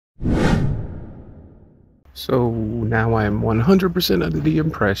So now I am 100% under the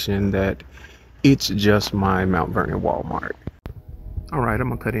impression that it's just my Mount Vernon Walmart. Alright, I'm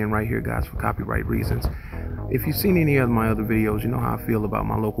gonna cut in right here, guys, for copyright reasons. If you've seen any of my other videos, you know how I feel about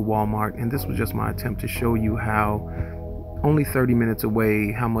my local Walmart, and this was just my attempt to show you how only 30 minutes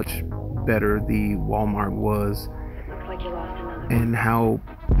away, how much better the Walmart was and how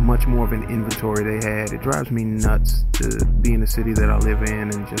much more of an inventory they had. It drives me nuts to be in the city that I live in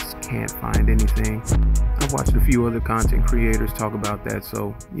and just can't find anything. I've watched a few other content creators talk about that,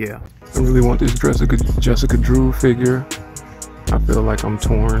 so yeah. I really want this Jessica Drew figure. I feel like I'm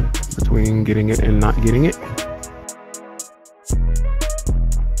torn between getting it and not getting it.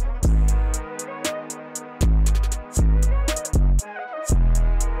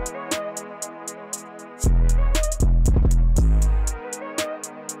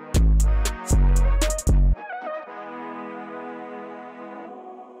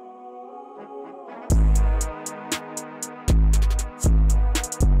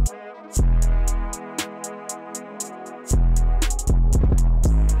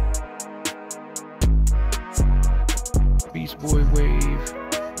 Beast Boy wave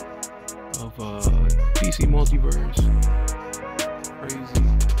of DC Multiverse. Crazy.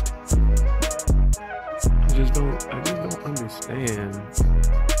 I just don't understand.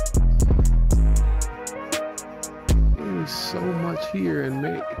 There's so much here, and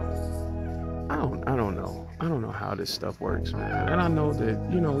I don't know. I don't know how this stuff works, man. And I know that,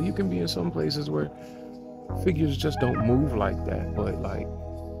 you can be in some places where figures just don't move like that, but like,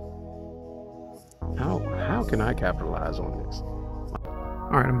 how can I capitalize on this?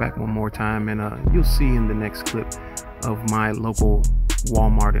 All right, I'm back one more time, and you'll see in the next clip of my local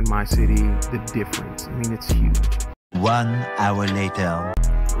Walmart in my city the difference. I mean, it's huge. 1 hour later.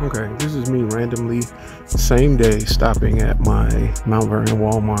 Okay, this is me randomly, same day, stopping at my Mount Vernon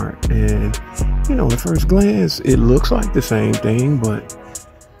Walmart, and at first glance, it looks like the same thing, but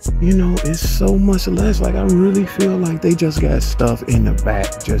it's so much less. Like, I really feel like they just got stuff in the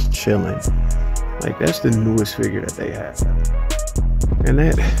back just chilling. Like, that's the newest figure that they have. And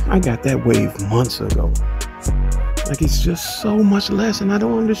I got that wave months ago. Like, it's just so much less, and I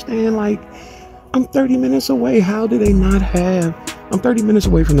don't understand. Like, I'm 30 minutes away. How do they not have... I'm 30 minutes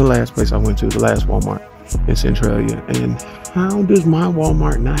away from the last place I went to, the last Walmart in Centralia. And how does my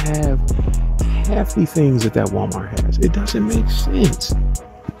Walmart not have half the things that Walmart has? It doesn't make sense.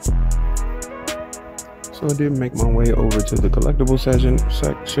 So I did make my way over to the collectible section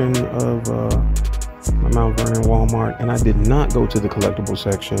of my Mount Vernon Walmart, and I did not go to the collectible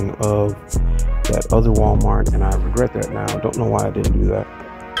section of that other Walmart, and I regret that now. Don't know why I didn't do that.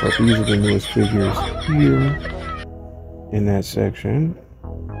 But these are the newest figures here in that section.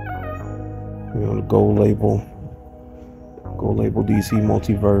 The gold label DC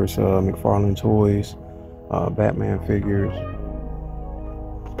Multiverse, McFarlane Toys, Batman figures,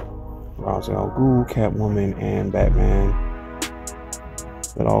 Ra's al Ghul, Catwoman, and Batman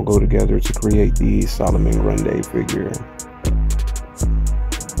that all go together to create the Solomon Grundy figure.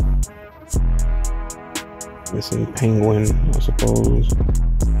 Missing Penguin, I suppose.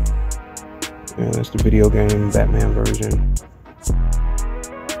 Yeah, that's the video game Batman version.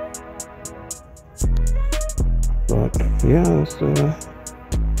 But yeah, it's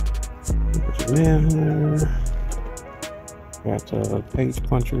Manhunter. Got Page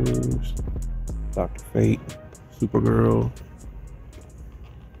Punchers, Dr. Fate, Supergirl.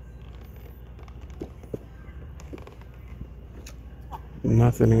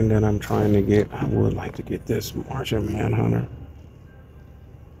 Nothing that I'm trying to get. I would like to get this Martian Manhunter.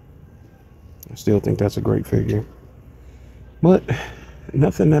 I still think that's a great figure. But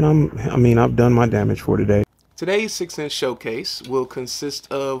nothing that I've done my damage for today. Today's 6-inch showcase will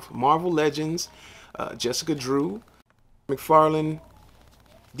consist of Marvel Legends, Jessica Drew, McFarlane,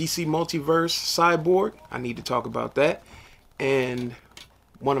 DC Multiverse, Cyborg. I need to talk about that. And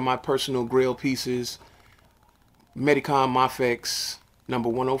one of my personal grail pieces, Medicom Mafex number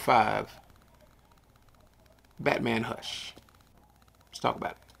 105, Batman Hush. Let's talk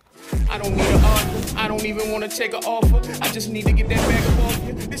about it. I don't need an offer. I don't even want to take an offer. I just need to get that bag up off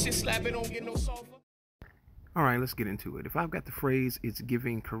you. This shit slap, it don't get no softer. All right, let's get into it. If I've got the phrase "it's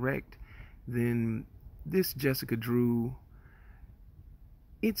giving" correct, then this Jessica Drew,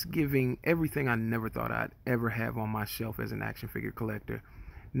 it's giving everything I never thought I'd ever have on my shelf as an action figure collector.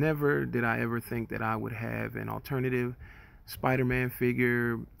 Never did I ever think that I would have an alternative Spider-Man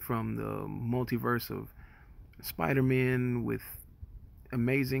figure from the multiverse of Spider-Man with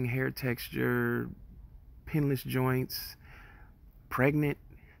amazing hair texture, pinless joints, pregnant.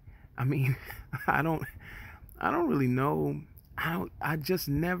 I mean, I don't really know. I just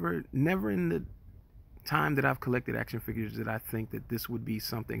never in the time that I've collected action figures that I think that this would be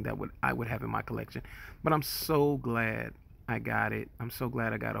something that I would have in my collection. But I'm so glad I got it. I'm so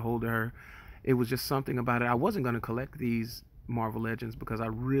glad I got a hold of her. It was just something about it. I wasn't going to collect these Marvel Legends because I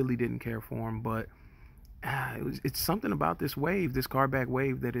really didn't care for them, but it's something about this wave, this cardback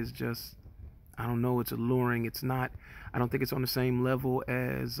wave, that is just, I don't know, it's alluring. It's not, I don't think it's on the same level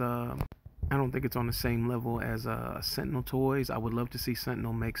as Sentinel Toys. I would love to see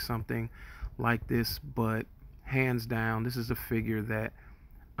Sentinel make something like this, but hands down, this is a figure that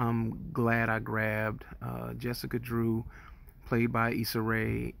I'm glad I grabbed. Jessica Drew, played by Issa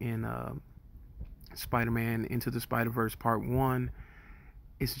Rae in Spider-Man Into the Spider-Verse Part 1.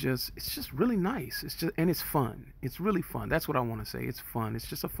 It's just really nice. And it's fun. It's really fun. That's what I want to say. It's fun. It's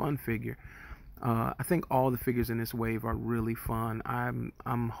just a fun figure. I think all the figures in this wave are really fun.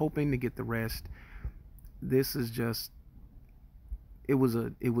 I'm hoping to get the rest. This is just, it was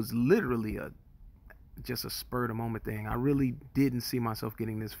literally just a spur of the moment thing. I really didn't see myself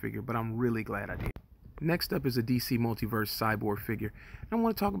getting this figure, but I'm really glad I did. Next up is a DC Multiverse Cyborg figure. I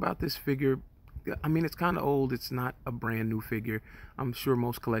want to talk about this figure. I mean, it's kind of old. It's not a brand new figure. I'm sure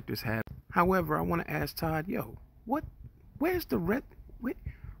most collectors have. However, I want to ask Todd, yo, where's the rest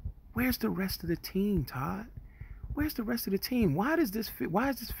of the team, Todd? Where's the rest of the team? Why is this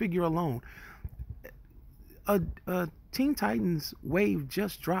figure alone? Teen Titans wave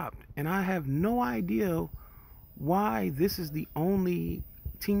just dropped, and I have no idea why this is the only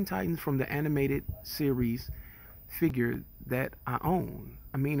Teen Titans from the animated series figure that I own.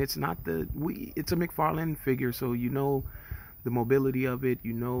 I mean, it's not it's a McFarlane figure, so you know the mobility of it,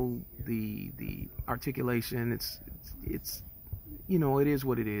 you know the articulation. It's you know, it is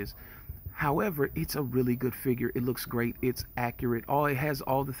what it is. However, it's a really good figure. It looks great. It's accurate. It has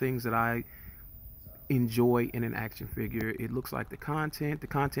all the things that I enjoy in an action figure. It looks like the content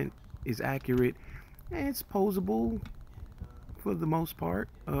is accurate, and it's posable for the most part.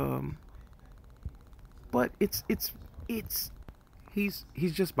 But he's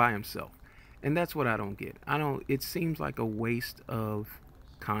just by himself, and that's what I don't get. It seems like a waste of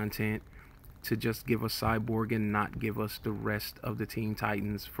content to just give us Cyborg and not give us the rest of the Teen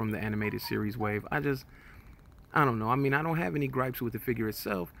Titans from the animated series wave. I don't know. I mean, I don't have any gripes with the figure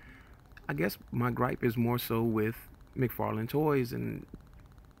itself. I guess my gripe is more so with McFarlane Toys and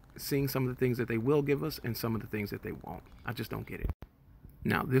seeing some of the things that they will give us and some of the things that they won't. I just don't get it.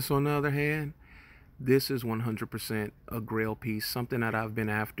 Now, this on the other hand, this is 100% a Grail piece, something that I've been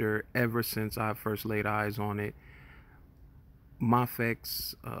after ever since I first laid eyes on it.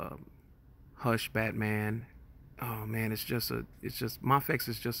 Mafex Hush Batman. Oh man, Mafex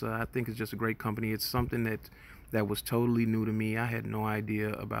is just I think it's just a great company. It's something that was totally new to me. I had no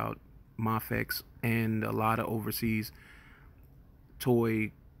idea about Mafex and a lot of overseas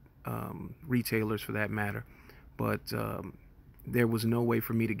toy retailers for that matter, but there was no way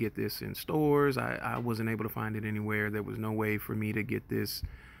for me to get this in stores. I wasn't able to find it anywhere. There was no way for me to get this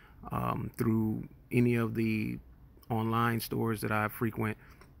through any of the online stores that I frequent.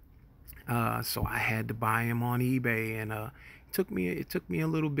 So I had to buy him on eBay, and it took me a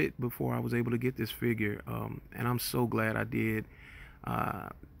little bit before I was able to get this figure, and I'm so glad I did.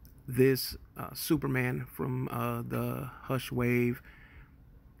 This Superman from the Hush wave,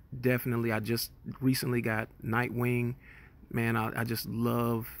 definitely. I just recently got Nightwing. Man, I just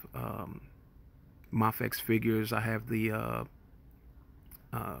love Mafex figures. I have the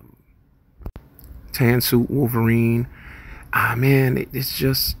tan suit Wolverine. Man, it's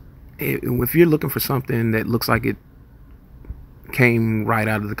just, if you're looking for something that looks like it came right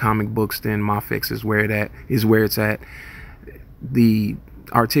out of the comic books, then Mafex is where it's at. The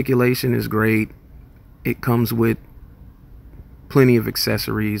articulation is great. It comes with plenty of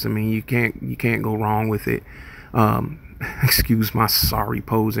accessories. I mean, you can't go wrong with it. Excuse my sorry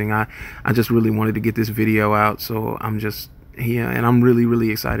posing. I just really wanted to get this video out, so I'm just here, and I'm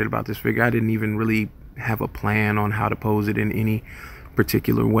really excited about this figure. I didn't even really have a plan on how to pose it in any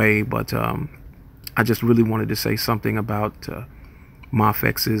particular way, but I just really wanted to say something about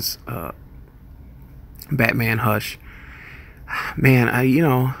Mafex's Batman Hush. Man,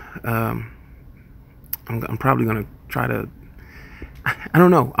 I'm probably gonna try to, I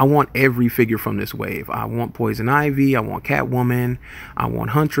don't know. I want every figure from this wave. I want Poison Ivy. I want Catwoman. I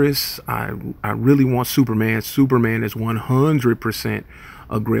want Huntress. I really want Superman. Superman is 100%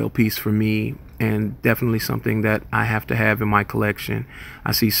 a Grail piece for me, and definitely something that I have to have in my collection.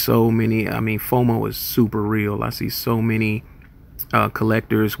 I see so many, I mean, FOMO is super real. I see so many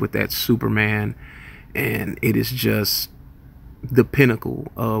collectors with that Superman, and it is just the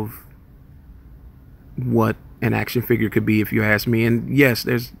pinnacle of what an action figure could be, if you ask me. And yes,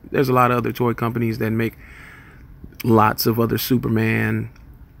 there's a lot of other toy companies that make lots of other Superman,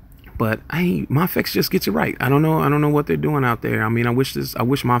 but Mafex just gets it right. I don't know what they're doing out there. I mean, I wish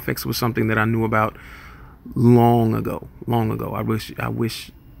Mafex was something that I knew about long ago. I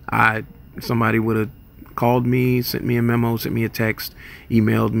wish somebody would have called me, sent me a memo, sent me a text,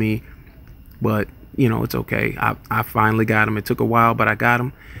 emailed me. But you know, it's okay. I finally got him. It took a while, but I got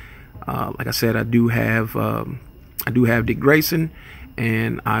him. Like I said, I do have Dick Grayson,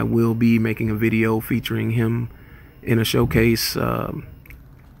 and I will be making a video featuring him in a showcase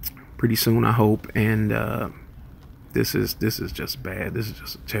pretty soon, I hope. And this is just bad. This is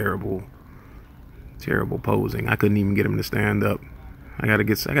just terrible posing. I couldn't even get him to stand up. I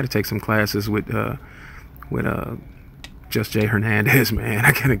gotta take some classes with Just Jay Hernandez, man.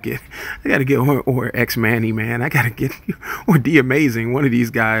 I gotta get or X Manny, man. I gotta get, or D Amazing, one of these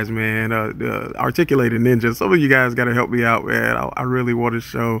guys, man. The Articulated Ninja. Some of you guys gotta help me out, man. I really want to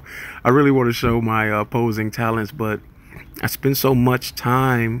show my posing talents, but I spend so much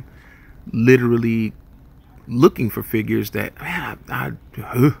time literally looking for figures that, man,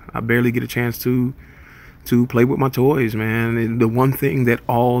 I barely get a chance to play with my toys, man. And the one thing that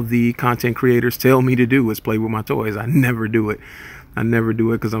all the content creators tell me to do is play with my toys. I never do it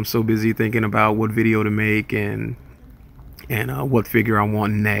because I'm so busy thinking about what video to make and what figure I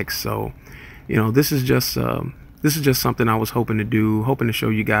want next. So, you know, this is just something I was hoping to show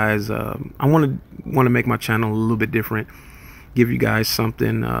you guys. I want to make my channel a little bit different, give you guys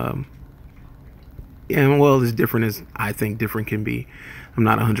something well, as different as I think different can be. I'm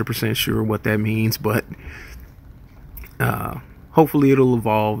not 100% sure what that means, but hopefully it'll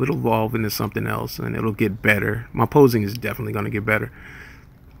evolve into something else, and it'll get better. My posing is definitely going to get better.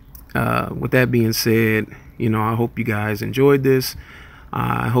 With that being said, you know, I hope you guys enjoyed this.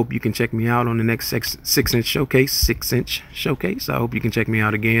 I hope you can check me out on the next 6-inch showcase. I hope you can check me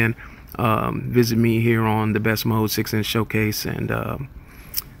out again. Visit me here on the Best Mode 6-inch showcase, and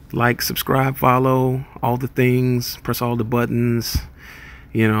like, subscribe, follow, all the things, press all the buttons.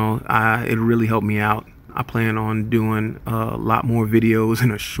 You know, it really helped me out. I plan on doing a lot more videos in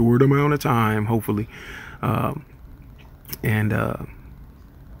a short amount of time, hopefully. And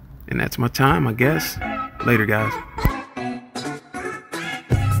that's my time, I guess. Later, guys.